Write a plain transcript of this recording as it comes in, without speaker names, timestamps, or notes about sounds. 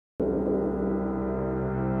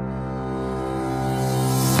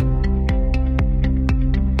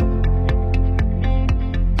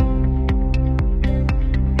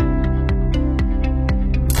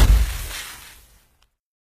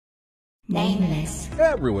Nameless.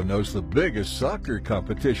 Everyone knows the biggest soccer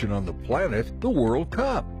competition on the planet, the World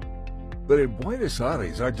Cup. But in Buenos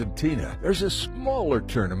Aires, Argentina, there's a smaller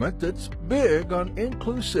tournament that's big on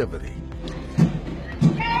inclusivity.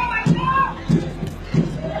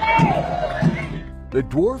 The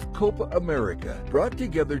Dwarf Copa America brought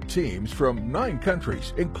together teams from 9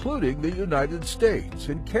 countries, including the United States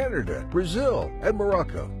and Canada, Brazil, and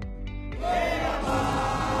Morocco.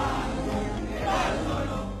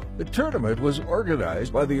 The tournament was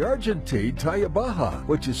organized by the Argentine Talla Baja,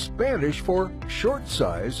 which is Spanish for Short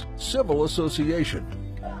Size Civil Association.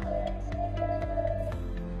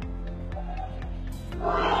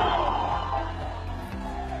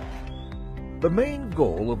 The main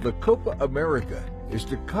goal of the Copa America is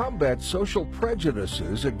to combat social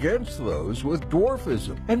prejudices against those with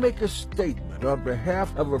dwarfism and make a statement on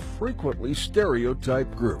behalf of a frequently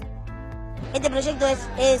stereotyped group. Este proyecto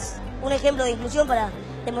es un ejemplo de inclusión para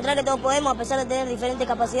demostrar que todos podemos, a pesar de tener diferentes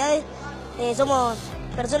capacidades. Somos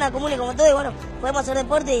personas comunes como todos y bueno, podemos hacer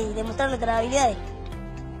deporte y demostrar nuestras habilidades.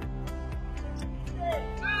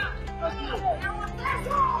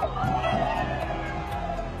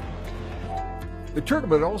 The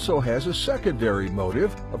tournament also has a secondary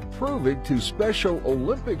motive of proving to Special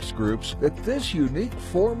Olympics groups that this unique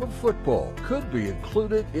form of football could be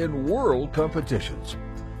included in world competitions.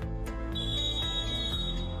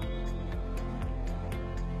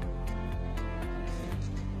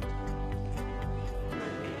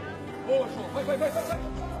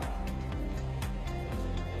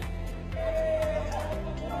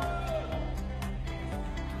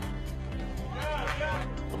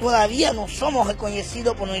 Todavía no somos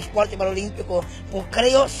reconocidos por nuestro esporte paralímpico, pues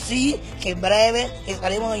creo sí que en breve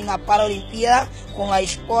estaremos en una Paralimpiada con el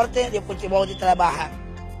esporte de fútbol de trabajo.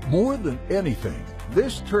 More than anything,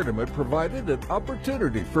 this tournament provided an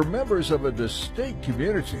opportunity for members of a distinct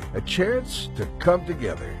community, a chance to come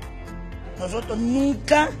together. Nosotros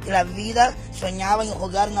nunca en la vida soñábamos en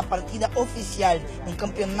jugar una partida oficial, un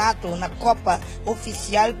campeonato, una copa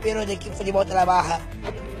oficial, pero de que fútbol trabaja.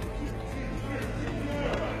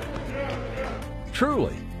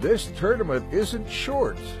 Truly, this tournament isn't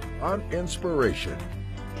short on inspiration.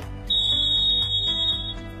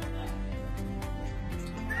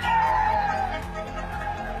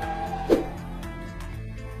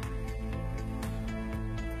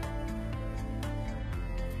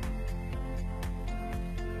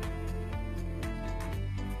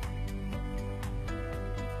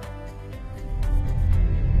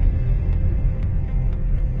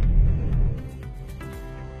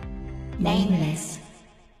 Nameless.